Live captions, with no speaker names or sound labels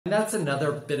That's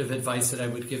another bit of advice that I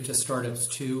would give to startups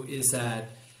too, is that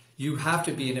you have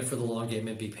to be in it for the long game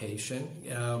and be patient,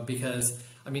 because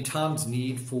Tom's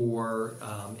need for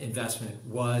investment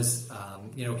was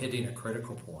hitting a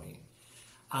critical point.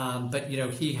 But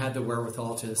he had the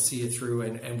wherewithal to see it through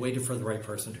and waited for the right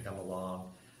person to come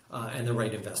along and the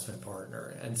right investment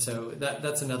partner. And so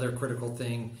that's another critical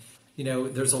thing.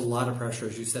 There's a lot of pressure,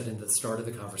 as you said in the start of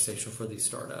the conversation, for these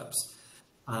startups,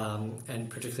 and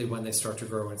particularly when they start to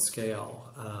grow and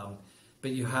scale.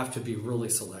 But you have to be really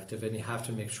selective, and you have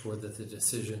to make sure that the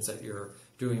decisions that you're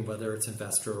doing, whether it's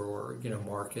investor or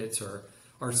markets,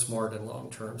 are smart and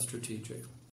long-term strategic.